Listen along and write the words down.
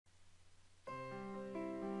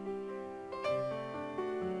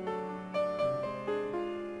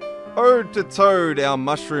Ode to Toad, our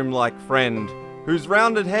mushroom-like friend, whose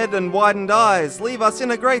rounded head and widened eyes leave us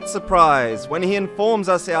in a great surprise when he informs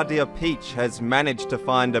us our dear Peach has managed to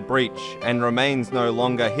find a breach and remains no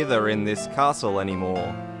longer hither in this castle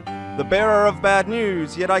anymore. The bearer of bad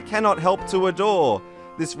news, yet I cannot help to adore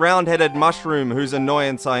this round-headed mushroom whose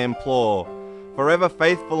annoyance I implore. Forever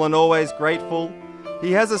faithful and always grateful,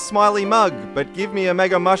 he has a smiley mug, but give me a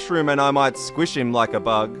mega mushroom and I might squish him like a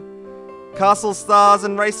bug. Castle stars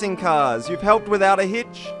and racing cars, you've helped without a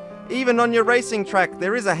hitch. Even on your racing track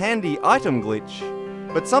there is a handy item glitch.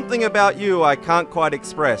 But something about you I can't quite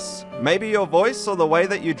express. Maybe your voice or the way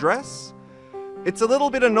that you dress? It's a little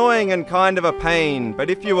bit annoying and kind of a pain, but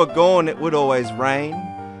if you were gone it would always rain.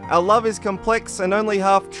 Our love is complex and only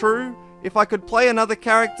half true. If I could play another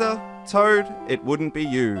character, Toad, it wouldn't be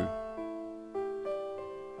you.